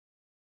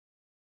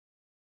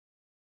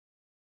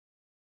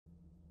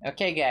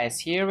Okay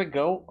guys, here we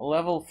go,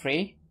 level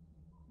 3.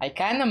 I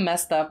kinda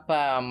messed up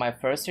my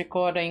first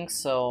recording,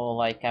 so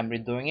like I'm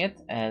redoing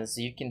it. As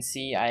you can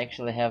see, I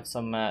actually have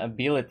some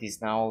abilities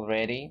now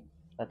already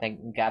that I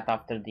got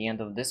after the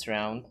end of this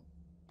round.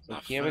 So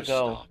Our here we first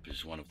go. stop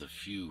is one of the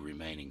few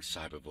remaining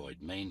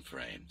Cybervoid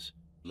mainframes,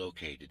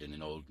 located in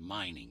an old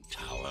mining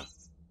tower.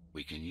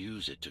 We can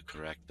use it to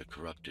correct the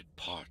corrupted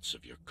parts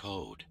of your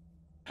code,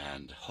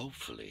 and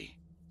hopefully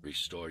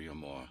restore your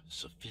more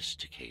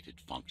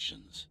sophisticated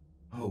functions.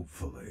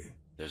 Hopefully.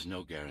 There's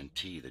no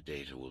guarantee the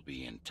data will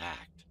be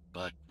intact,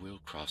 but we'll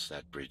cross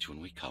that bridge when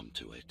we come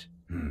to it.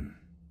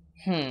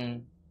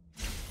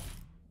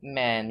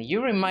 Man,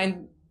 you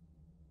remind...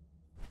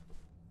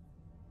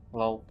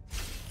 Lol.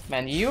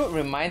 Man, you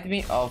remind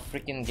me of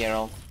freaking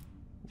Geralt.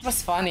 It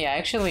was funny, I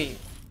actually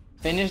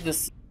finished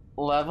this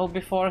level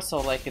before, so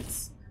like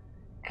it's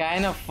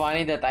kind of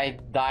funny that I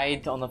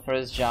died on the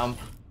first jump.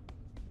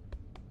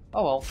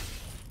 Oh well.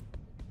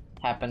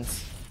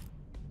 Happens.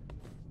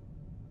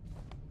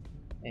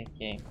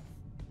 Okay.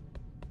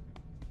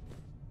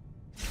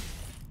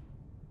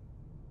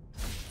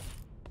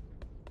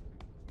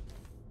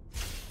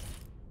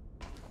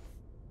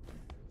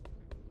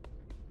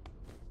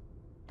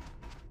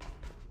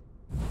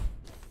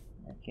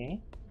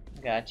 Okay,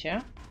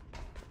 gotcha.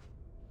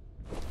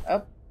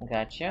 Oh,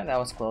 gotcha. That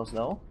was close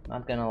though,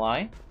 not gonna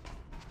lie.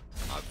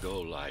 Our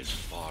goal lies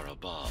far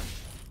above,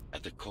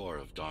 at the core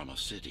of Dharma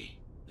City.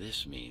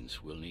 This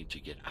means we'll need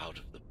to get out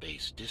of the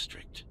base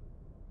district.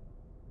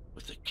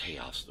 With the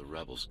chaos the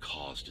rebels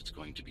caused, it's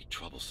going to be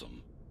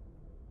troublesome.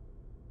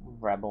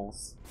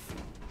 Rebels.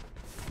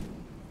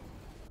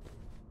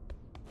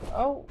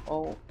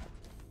 Oh.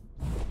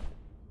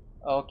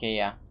 Okay,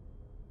 yeah.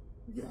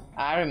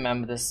 I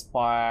remember this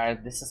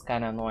part. This is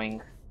kind of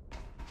annoying.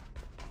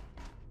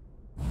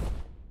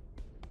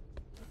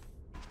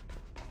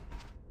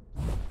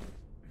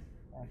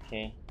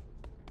 Okay.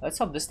 Let's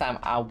hope this time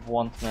I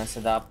won't mess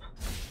it up.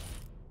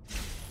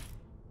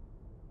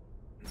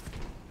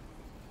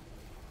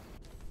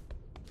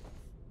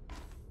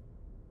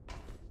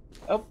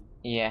 Oh,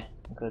 yeah,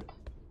 good.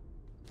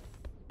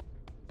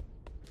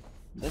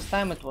 This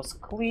time it was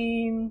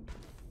clean.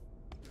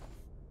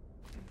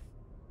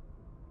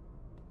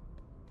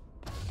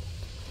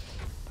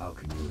 How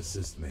can you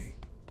assist me?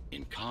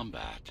 In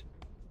combat,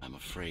 I'm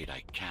afraid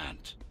I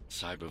can't.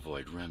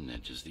 Cybervoid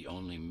Remnant is the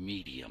only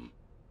medium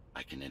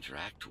I can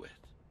interact with.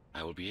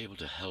 I will be able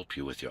to help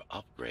you with your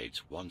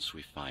upgrades once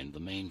we find the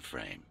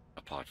mainframe.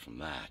 Apart from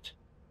that,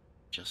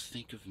 just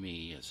think of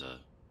me as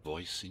a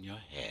voice in your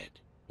head,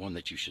 one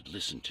that you should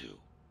listen to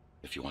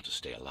if you want to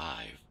stay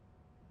alive.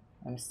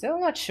 I'm still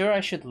not sure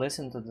I should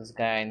listen to this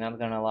guy, not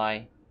gonna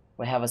lie.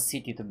 We have a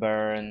city to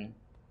burn.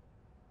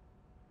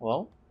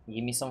 Well,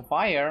 give me some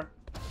fire,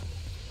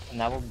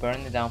 and I will burn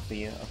it down for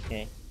you.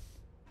 Okay.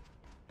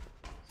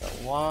 So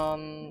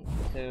 1,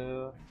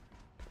 2.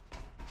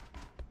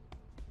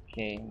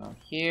 Okay, now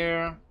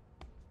here.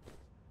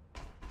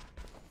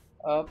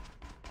 Up.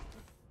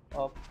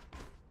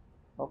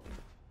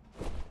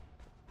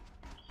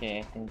 Okay,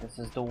 I think this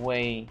is the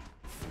way.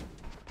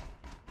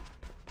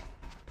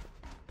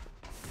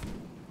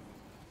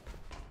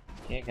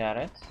 Okay, got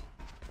it.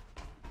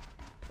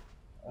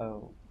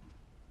 Oh.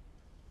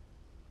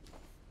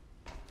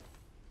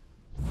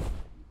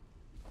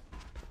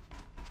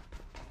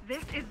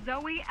 This is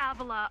Zoe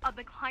Avila of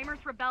the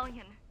Climbers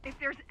Rebellion. If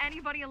there's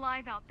anybody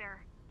alive out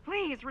there,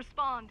 please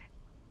respond.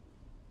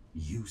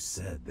 You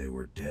said they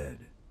were dead.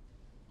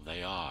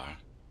 They are,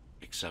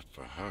 except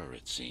for her,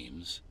 it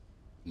seems.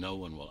 No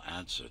one will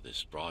answer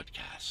this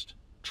broadcast.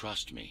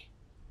 Trust me,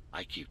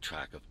 I keep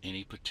track of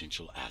any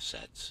potential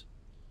assets.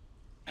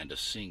 And a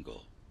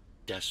single,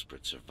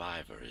 desperate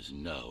survivor is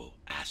no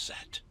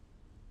asset.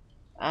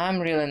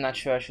 I'm really not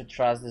sure I should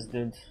trust this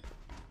dude.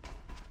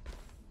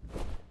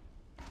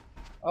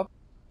 Oh.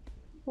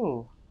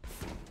 Ooh.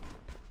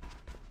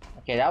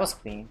 Okay, that was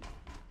clean.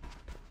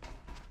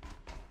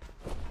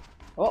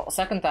 Well,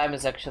 second time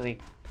is actually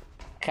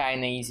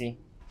kinda easy.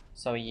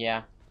 So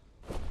yeah.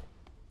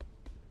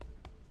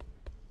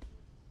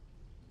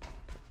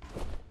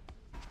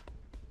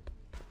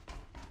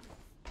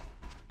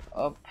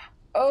 Up.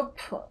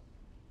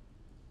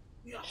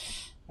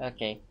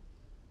 Okay.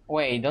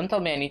 Wait, don't tell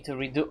me I need to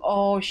redo.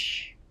 Oh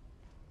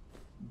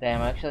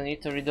damn, I actually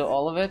need to redo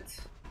all of it?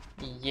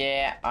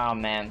 Yeah, oh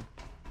man.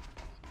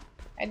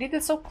 I did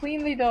it so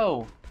cleanly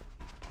though.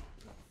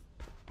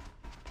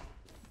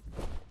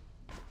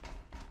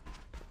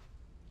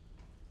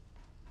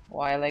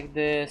 Why like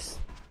this?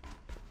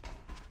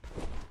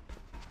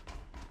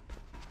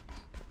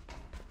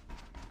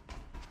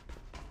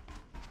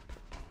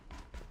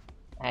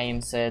 I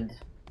am sad.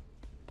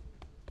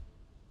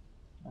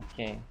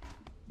 Okay.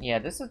 Yeah,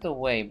 this is the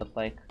way, but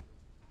like...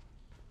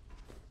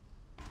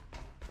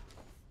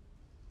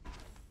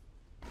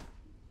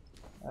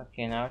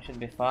 Okay, now it should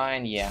be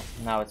fine. Yeah,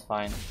 now it's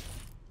fine.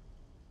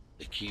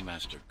 The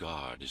Keymaster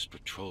Guard is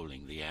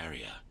patrolling the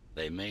area.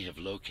 They may have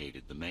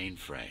located the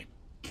mainframe.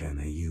 Can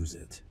they use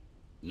it?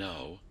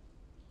 No,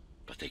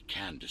 but they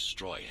can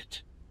destroy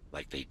it.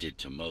 like they did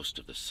to most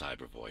of the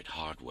Cybervoid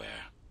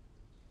hardware.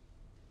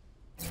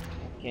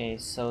 Okay,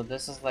 so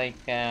this is like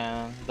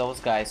those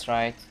guys,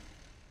 right?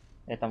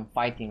 That I'm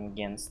fighting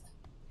against.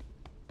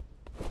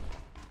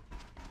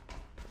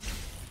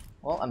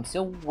 Well, I'm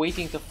still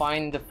waiting to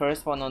find the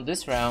first one on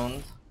this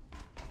round.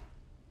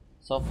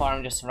 So far,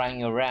 I'm just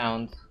running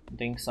around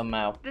doing some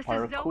This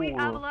parkour. is Zoe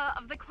Avila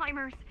of the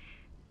Climbers.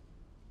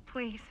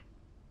 Please.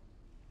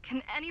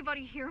 Can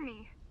anybody hear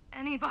me?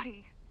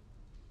 Anybody?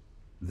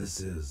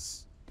 This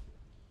is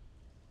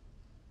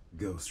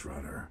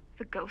Ghostrunner.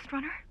 The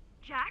Ghostrunner?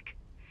 Jack?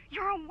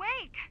 You're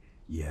awake!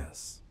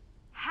 Yes.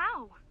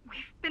 How?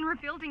 We've been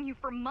rebuilding you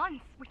for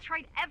months. We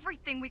tried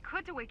everything we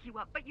could to wake you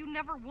up, but you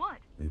never would.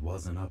 It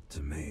wasn't up to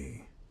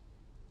me.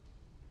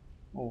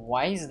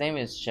 Why his name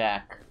is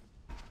Jack?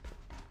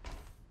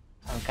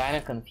 I'm kind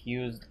of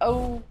confused.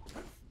 Oh!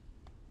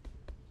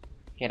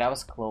 Okay, that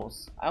was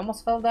close. I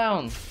almost fell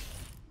down.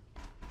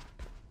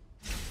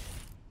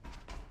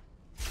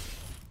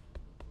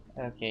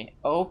 Okay,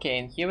 okay,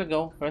 and here we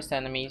go. First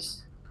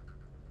enemies.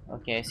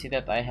 Okay, I see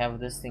that I have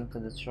this thing to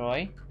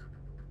destroy.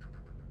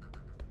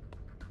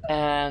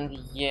 And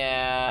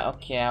yeah,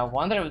 okay, I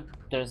wonder if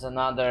there's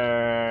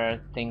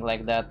another thing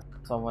like that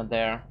somewhere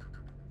there.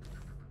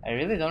 I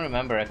really don't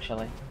remember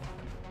actually.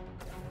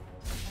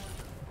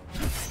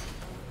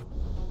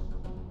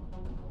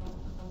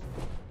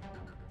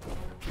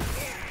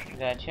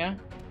 Gotcha.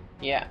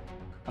 Yeah,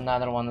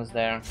 another one is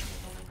there.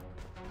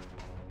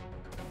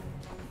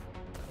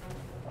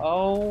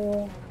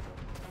 Oh,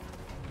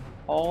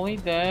 holy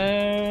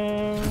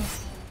damn.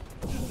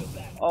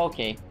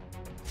 Okay.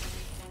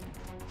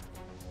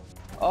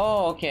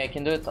 Oh, okay, I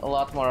can do it a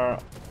lot more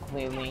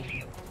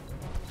clearly.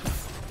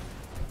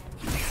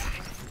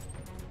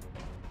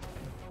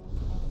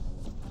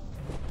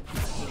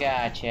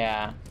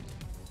 Gotcha.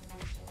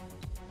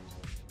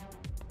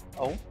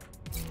 Oh.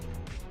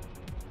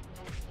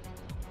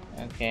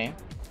 Okay.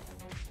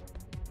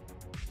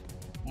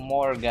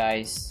 More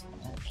guys.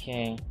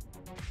 Okay.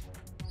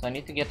 So I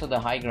need to get to the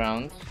high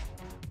ground.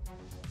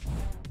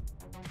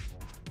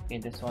 Okay,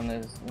 this one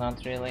is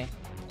not really.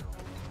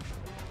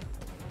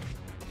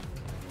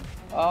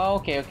 Oh,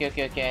 okay. I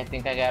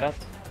think I got it.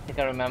 I think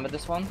I remember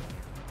this one.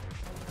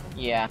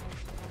 Yeah.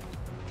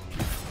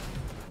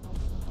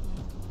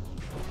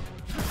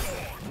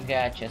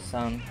 Gotcha,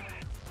 son.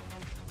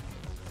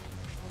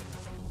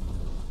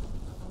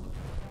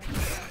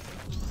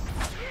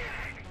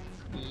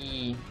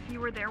 Yee. If you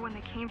were there when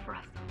they came for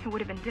us, it would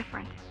have been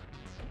different.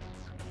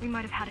 We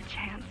might have had a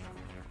chance.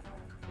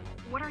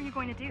 What are you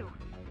going to do?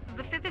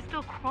 The Fifth is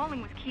still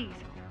crawling with keys.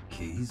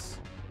 Keys?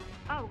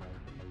 Oh,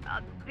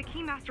 the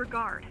Keymaster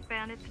Guard,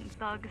 bandits and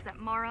thugs that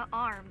Mara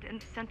armed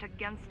and sent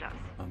against us.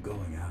 I'm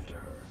going after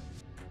her.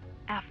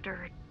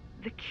 After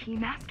the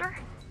Keymaster?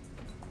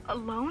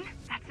 Alone?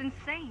 That's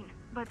insane.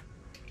 But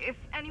if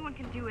anyone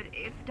can do it,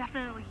 it's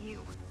definitely you.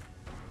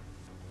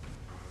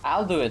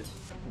 I'll do it.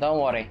 Don't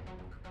worry.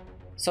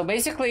 So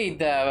basically,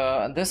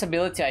 this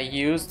ability I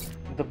used,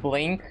 the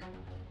blink,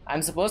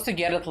 I'm supposed to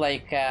get it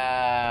like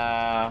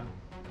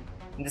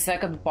in the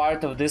second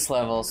part of this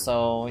level.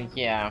 So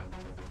yeah,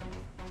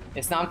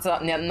 it's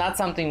not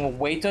something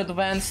way too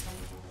advanced,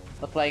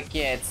 but like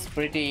yeah, it's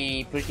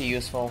pretty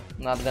useful.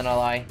 Not gonna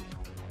lie.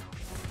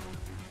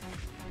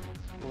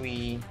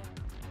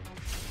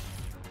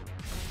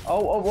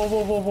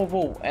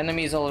 Whoa,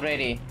 enemies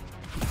already.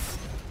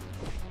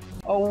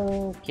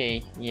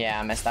 Okay, yeah,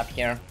 I messed up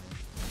here.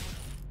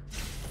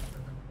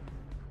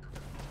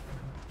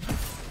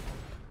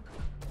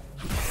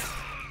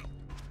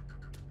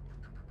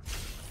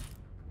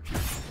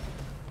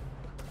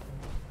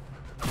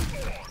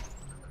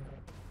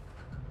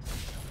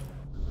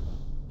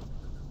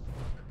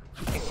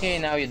 Okay,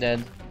 now you're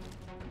dead.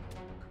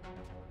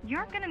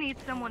 You're gonna need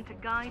someone to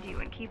guide you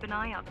and keep an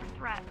eye out for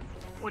threats.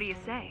 What do you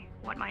say?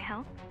 Want my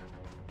help?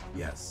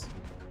 Yes.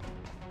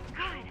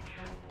 Good.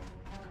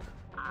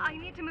 I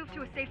need to move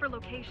to a safer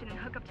location and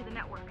hook up to the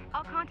network.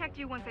 I'll contact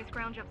you once I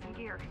scrounge up some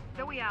gear.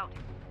 Zoe out.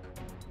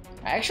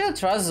 I actually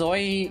trust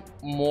Zoe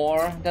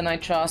more than I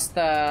trust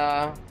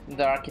the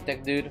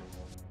architect dude.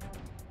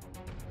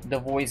 The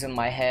voice in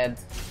my head.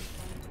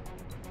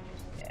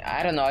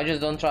 I don't know, I just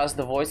don't trust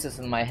the voices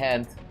in my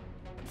head.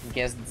 I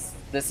guess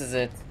this is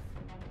it.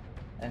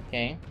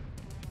 Okay.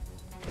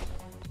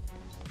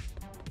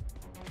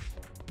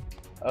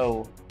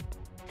 Oh.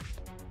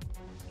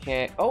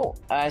 Okay. Oh,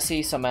 I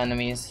see some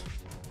enemies.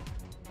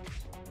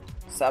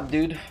 Sup,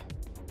 dude?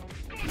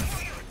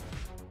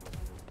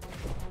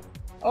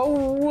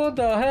 Oh, what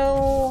the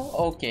hell?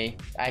 Okay,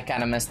 I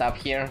kinda messed up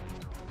here.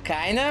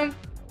 Kinda?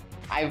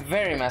 I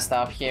very messed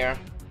up here.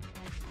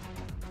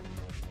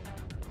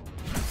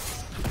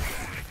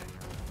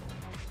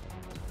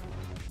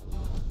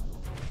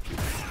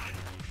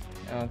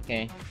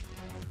 Okay.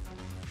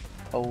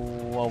 Oh,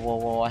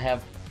 whoa, I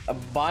have a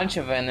bunch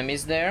of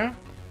enemies there.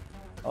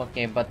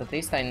 Okay, but at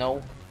least I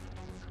know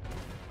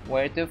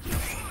where to...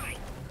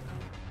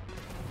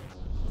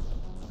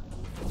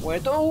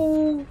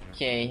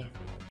 Okay.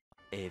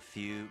 A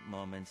few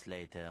moments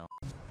later.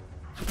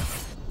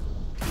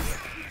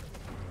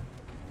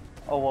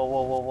 Oh, whoa,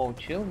 whoa, whoa, whoa,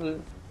 chill,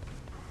 dude.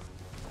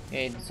 Yeah,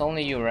 it's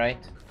only you, right?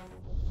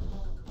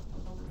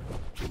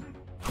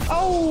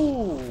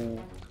 Oh!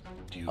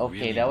 Do you Okay,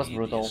 really that was need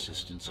brutal. the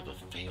assistance of a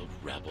failed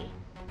rebel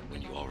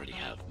when you already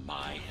have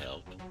my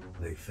help?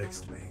 They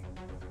fixed me.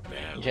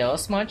 Barely.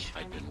 Jealous much?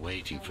 I'd been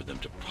waiting for them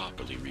to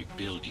properly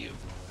rebuild you,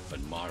 but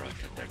Mara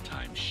cut their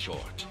time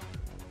short.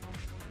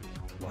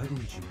 Why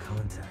didn't you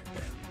contact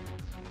them?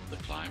 The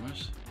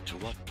climbers? To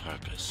what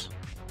purpose?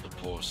 The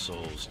poor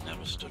souls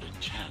never stood a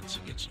chance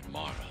against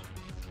Mara.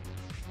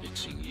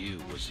 Fixing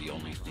you was the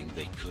only thing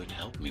they could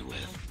help me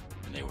with,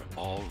 and they were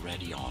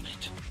already on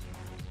it.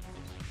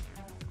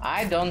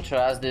 I don't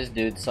trust this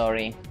dude,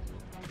 sorry.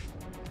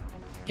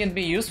 Can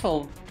be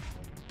useful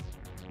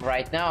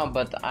right now,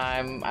 but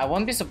I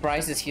won't be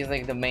surprised if he's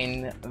like the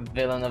main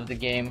villain of the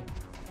game.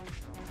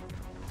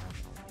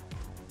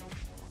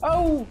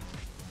 Oh!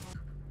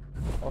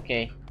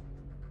 Okay.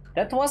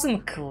 That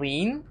wasn't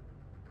clean,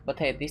 but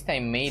hey, at least I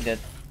made it.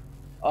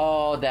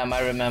 Oh damn,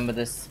 I remember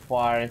this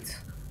part.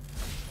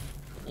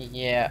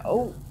 Yeah,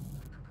 oh.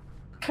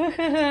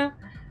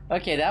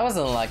 Okay, that was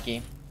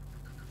unlucky.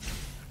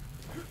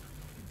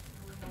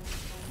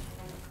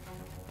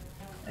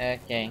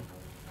 Okay.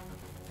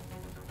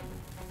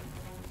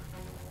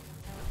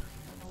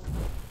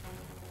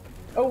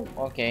 Oh,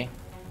 okay.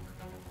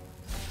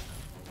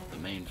 The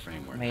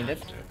mainframe we're Made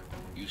it. after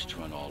used to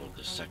run all of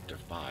the Sector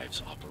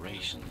 5's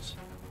operations.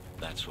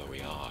 That's where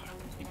we are,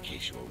 in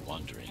case you were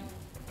wondering.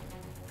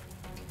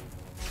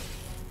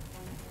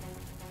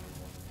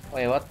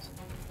 Wait, what?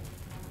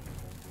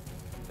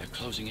 They're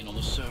closing in on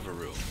the server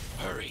room.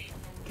 Hurry.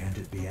 Can't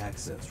it be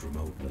accessed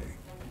remotely?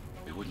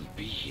 We wouldn't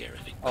be here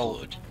if it Oh.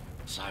 could.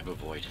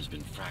 Cybervoid has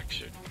been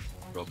fractured,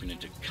 broken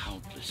into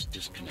countless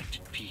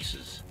disconnected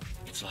pieces.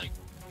 It's like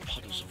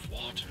puddles of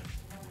water,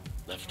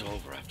 left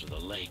over after the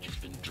lake has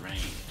been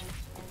drained.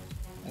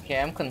 Okay,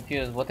 I'm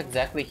confused. What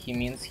exactly he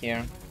means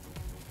here?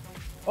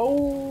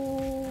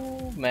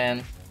 Oh,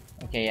 man.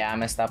 Okay, yeah, I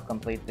messed up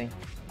completely.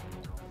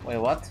 Wait,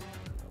 what?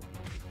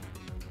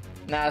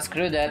 Nah,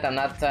 screw that. I'm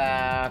not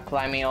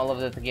climbing all of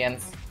that again.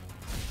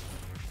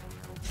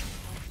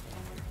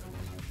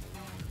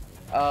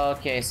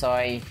 Okay, so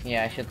I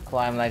should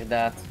climb like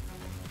that.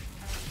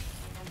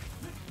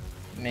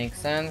 Makes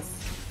sense.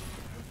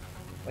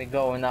 We're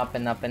going up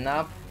and up and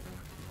up.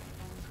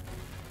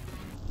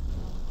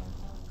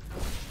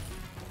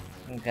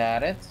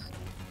 Got it.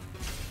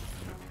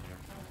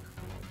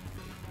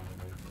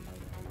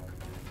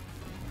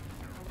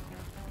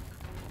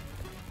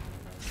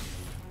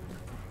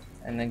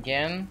 And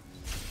again.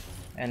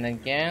 And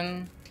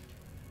again.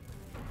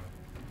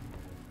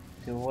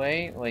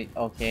 Wait,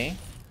 okay.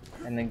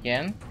 And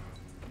again.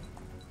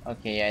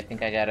 Okay, yeah, I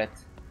think I got it.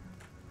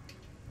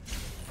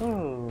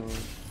 Ooh.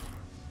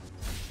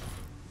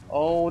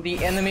 Oh,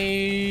 the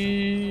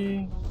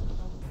enemy!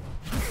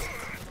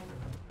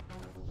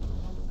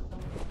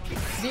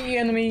 The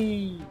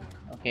enemy!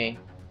 Okay,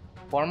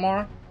 4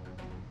 more.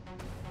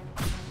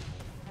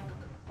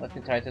 Let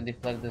me try to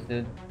deflect this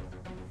dude.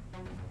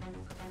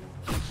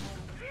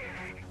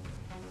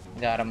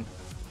 Got him.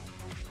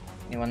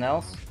 Anyone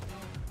else?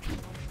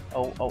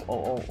 Oh.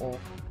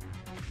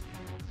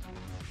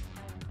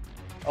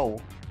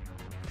 Oh.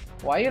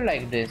 Why are you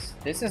like this?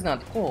 This is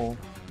not cool.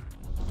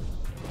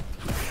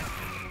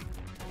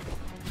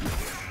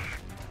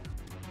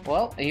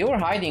 Well, you were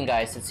hiding,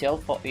 guys. It's your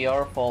fault.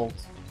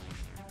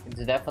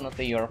 It's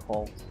definitely your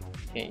fault.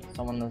 Okay,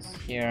 someone is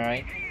here,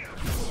 right?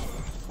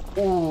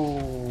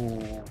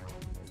 Ooh.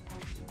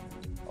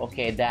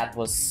 Okay, that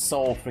was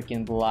so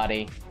freaking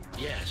bloody.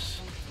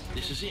 Yes,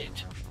 this is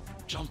it.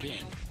 Jump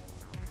in.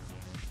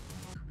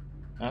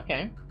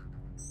 Okay.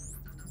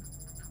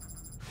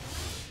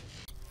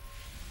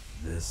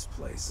 This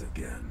place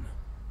again.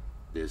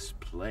 This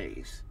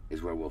place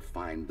is where we'll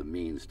find the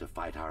means to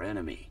fight our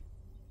enemy.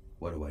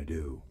 What do I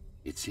do?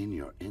 It's in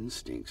your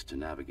instincts to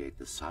navigate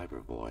the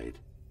cyber void.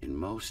 In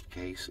most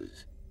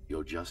cases,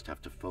 you'll just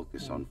have to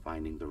focus on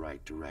finding the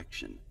right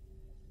direction.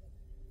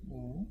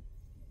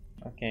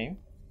 Okay.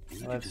 I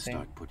need you Let's to see.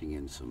 start putting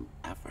in some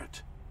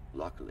effort.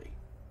 Luckily,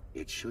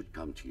 it should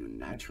come to you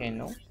naturally. Okay,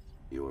 no.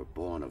 You were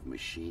born of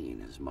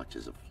machine as much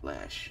as of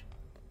flesh.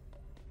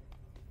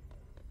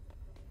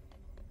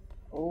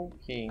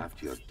 Okay.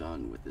 After you're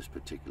done with this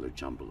particular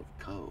jumble of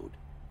code,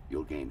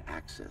 you'll gain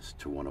access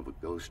to one of a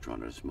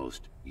Ghostrunner's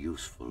most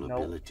useful Nope.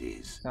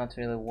 abilities. It's not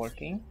really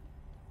working.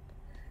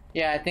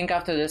 Yeah, I think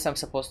after this I'm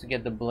supposed to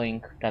get the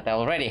blink that I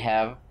already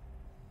have.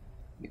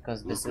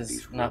 Because this Look what is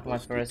these not my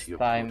rebels did first to your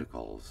time.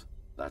 protocols.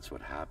 That's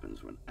what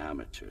happens when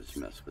amateurs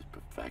mess with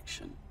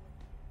perfection.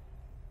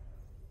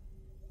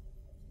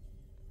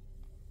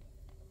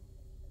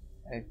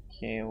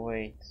 Okay,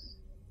 wait.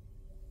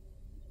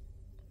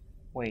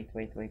 Wait.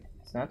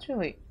 It's not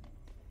really...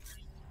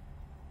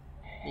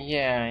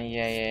 Yeah,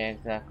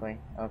 exactly.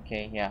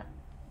 Okay, yeah.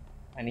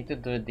 I need to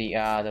do it the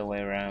other way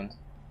around.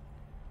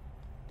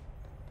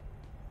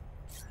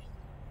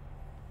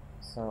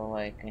 So,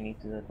 like, I need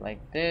to do it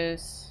like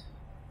this.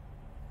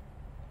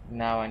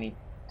 Now I need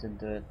to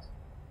do it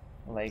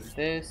like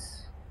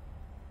this.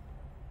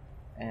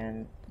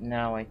 And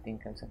now I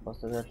think I'm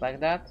supposed to do it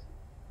like that.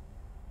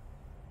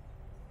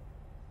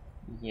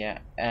 Yeah,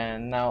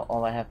 and now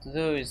all I have to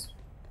do is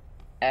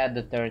add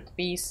the third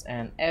piece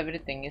and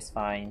everything is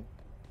fine.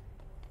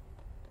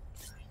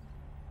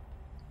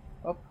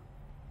 Oh,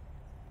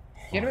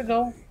 here we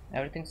go.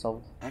 Everything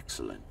solved.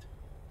 Excellent.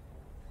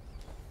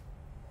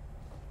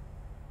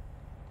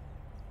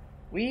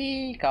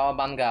 Wee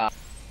Kawabanga.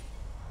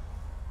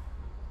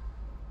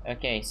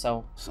 Okay,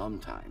 so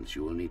Sometimes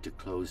you will need to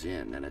close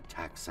in and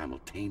attack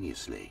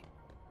simultaneously.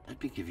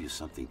 Let me give you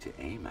something to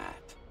aim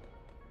at.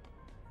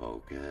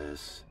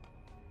 Focus.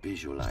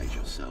 Visualize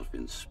yourself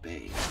in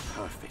space.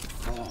 Perfect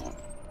form.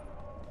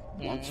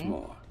 Once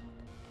more.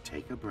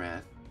 Take a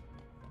breath.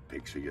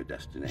 Picture your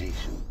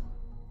destination.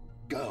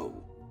 Go.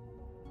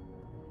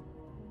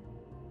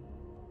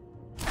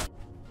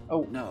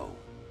 oh No.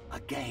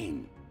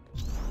 Again.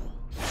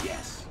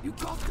 Yes, you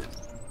got them.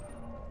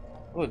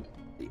 good.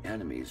 The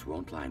enemies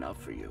won't line up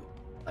for you.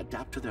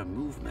 Adapt to their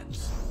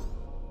movements.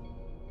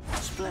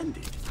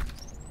 Splendid.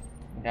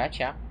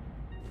 Gotcha.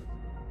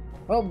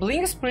 Well,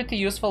 Blink's pretty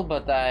useful,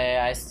 but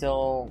I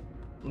still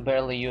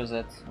barely use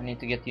it. I need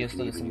to get used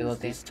to You this can even use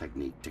ability. this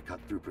technique to cut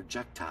through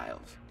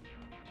projectiles.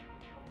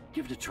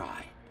 Give it a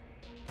try.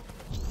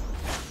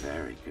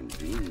 Very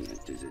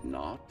convenient, is it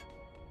not?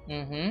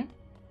 Mm-hmm.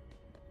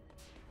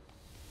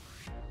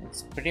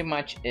 It's pretty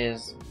much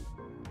is.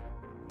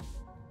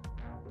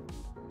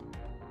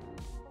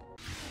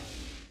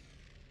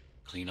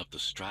 Clean up the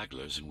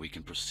stragglers and we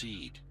can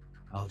proceed.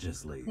 I'll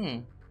just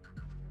leave.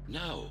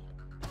 No.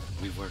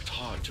 We've worked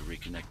hard to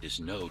reconnect this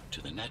node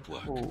to the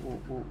network.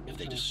 If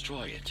they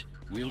destroy it,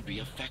 we'll be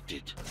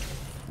affected.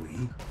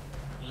 We?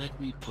 Let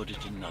me put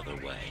it another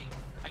way.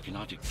 I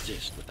cannot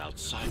exist without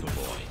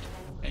Cybervoid,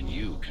 and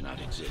you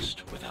cannot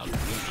exist without me.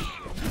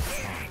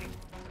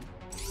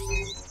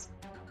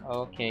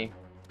 Okay.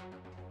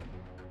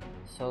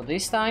 So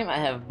this time I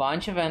have a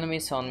bunch of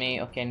enemies on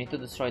me. Okay, I need to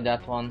destroy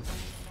that one.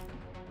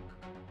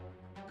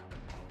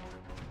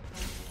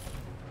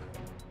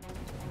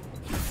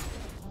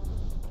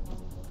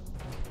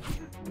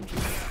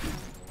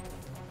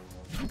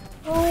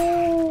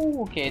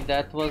 Oh, okay,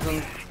 that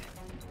wasn't...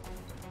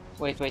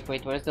 Wait,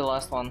 where's the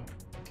last one?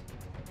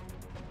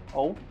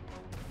 Oh.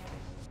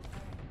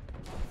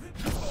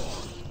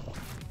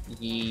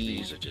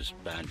 These are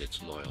just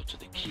bandits loyal to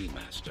the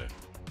Keymaster,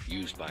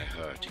 used by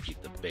her to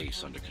keep the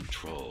base under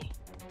control.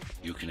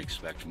 You can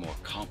expect more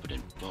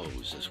competent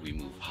foes as we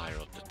move higher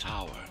up the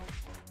tower.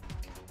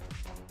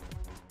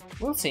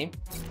 We'll see.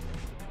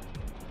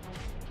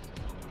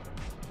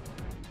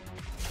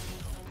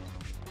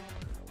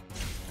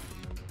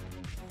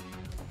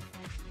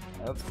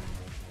 Up.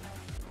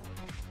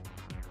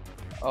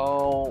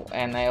 Oh,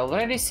 and I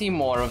already see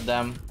more of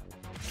them.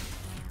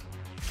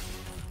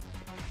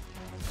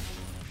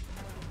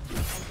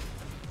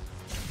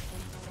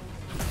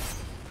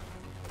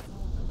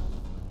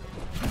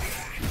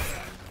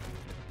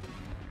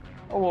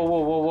 Oh,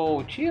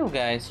 whoa, chill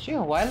guys,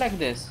 chill, why like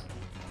this?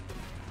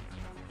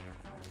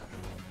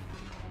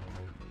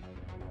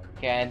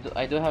 Okay,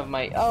 I do have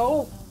my...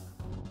 Oh!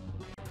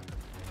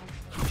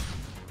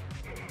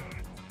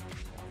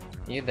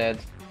 You dead.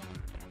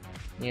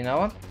 You know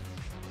what?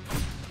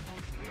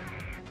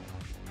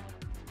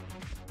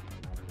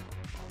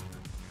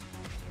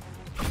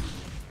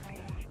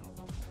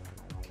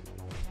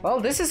 Well,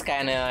 this is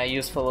kinda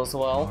useful as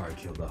well. Mar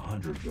killed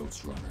 100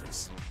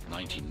 Ghostrunners.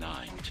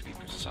 99 to be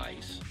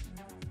precise.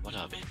 What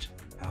of it?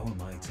 How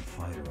am I to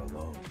fight her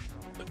alone?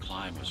 The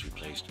climbers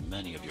replaced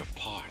many of your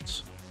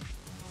parts.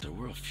 There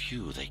were a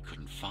few they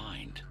couldn't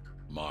find.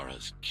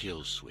 Mara's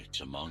kill switch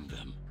among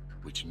them,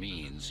 which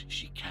means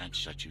she can't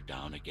shut you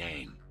down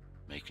again.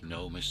 Make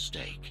no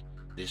mistake,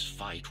 this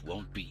fight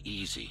won't be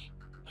easy,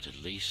 but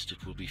at least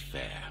it will be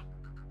fair.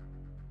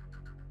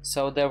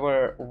 So there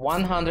were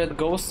 100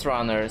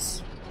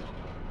 Ghostrunners.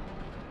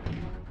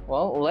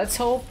 Well, let's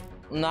hope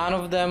none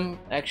of them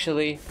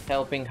actually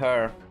helping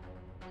her,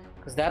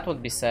 because that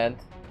would be sad.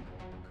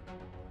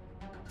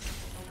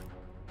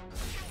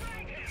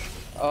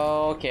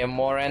 Okay,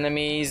 more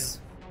enemies.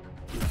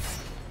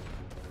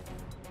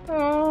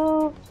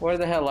 Oh, where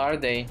the hell are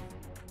they?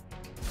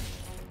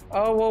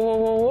 Oh,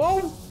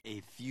 whoa.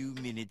 A few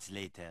minutes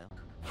later.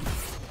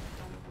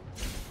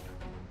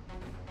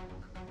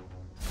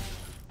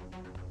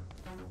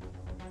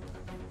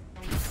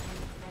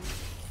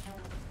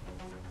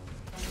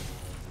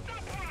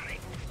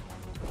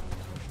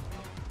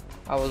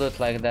 I will do it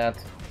like that.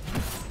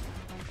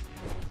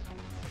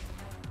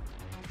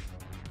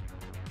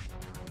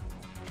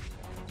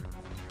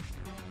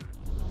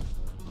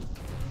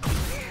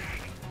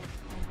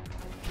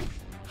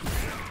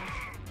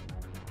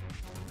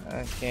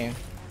 Okay.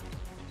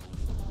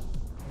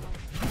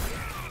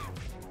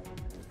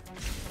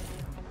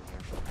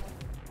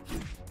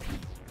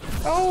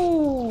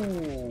 Oh!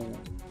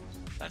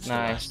 That's Nice.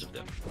 the last of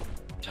them.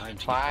 Time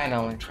to get back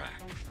Finally. on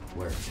track.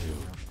 Where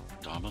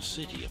to? Dharma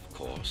City, of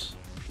course.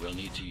 We'll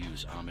need to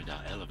use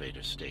Amida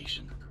Elevator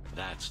Station.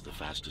 That's the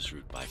fastest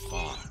route by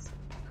far.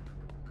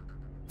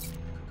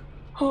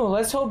 Oh,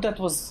 let's hope that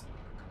was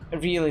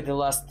really the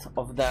last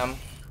of them.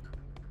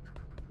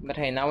 But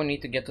hey, now we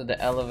need to get to the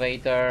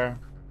elevator.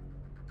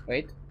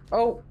 Wait.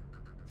 Oh!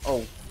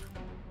 Oh.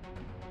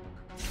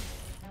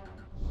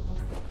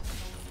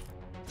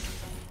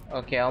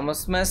 Okay,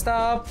 almost messed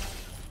up.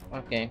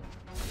 Okay.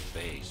 The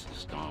base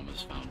is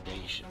Dharma's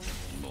foundation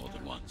in more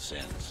than one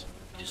sense.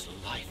 It is the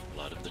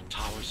lifeblood of the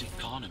tower's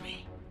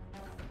economy.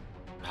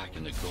 Back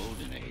in the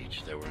Golden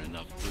Age, there were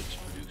enough goods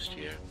produced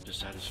here to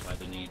satisfy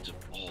the needs of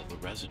all the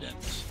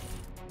residents.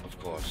 Of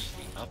course,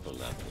 the upper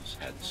levels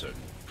had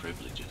certain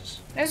privileges.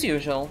 As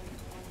usual.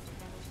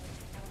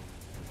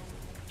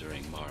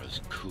 During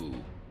Mara's coup,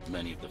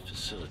 many of the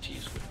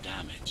facilities were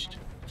damaged.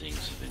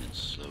 Things have been in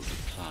slow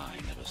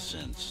decline ever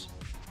since.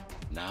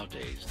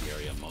 Nowadays, the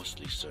area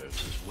mostly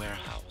serves as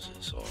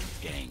warehouses or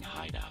gang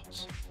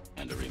hideouts,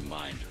 and a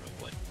reminder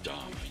of what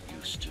Dharma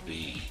used to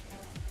be.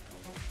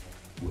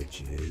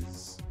 Which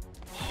is...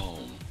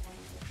 Home.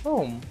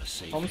 Home. A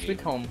safe Home sweet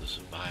haven home. for the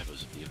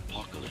survivors of the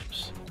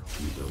apocalypse.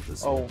 You built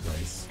this Oh. whole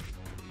place?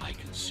 I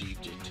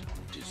conceived it,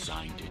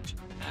 designed it,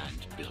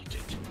 and built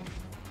it.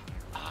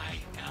 I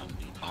am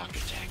the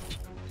architect.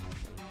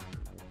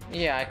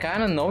 Yeah, I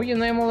kinda know your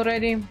name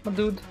already,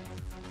 dude.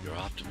 Your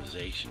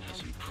optimization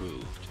has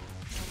improved,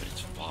 but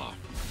it's far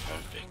from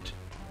perfect.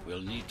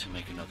 We'll need to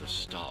make another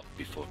stop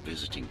before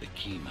visiting the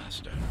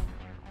Keymaster.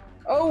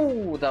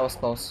 Oh, that was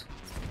close.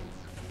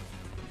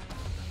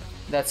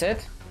 That's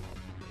it?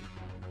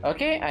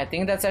 Okay, I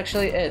think that's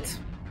actually it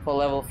for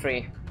level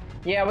 3.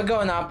 Yeah, we're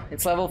going up.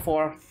 It's level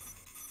 4.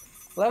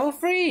 Level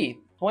 3!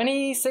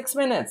 26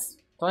 minutes.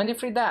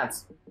 23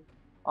 dots.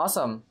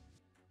 Awesome.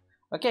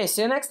 Okay,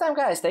 see you next time,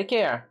 guys. Take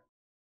care.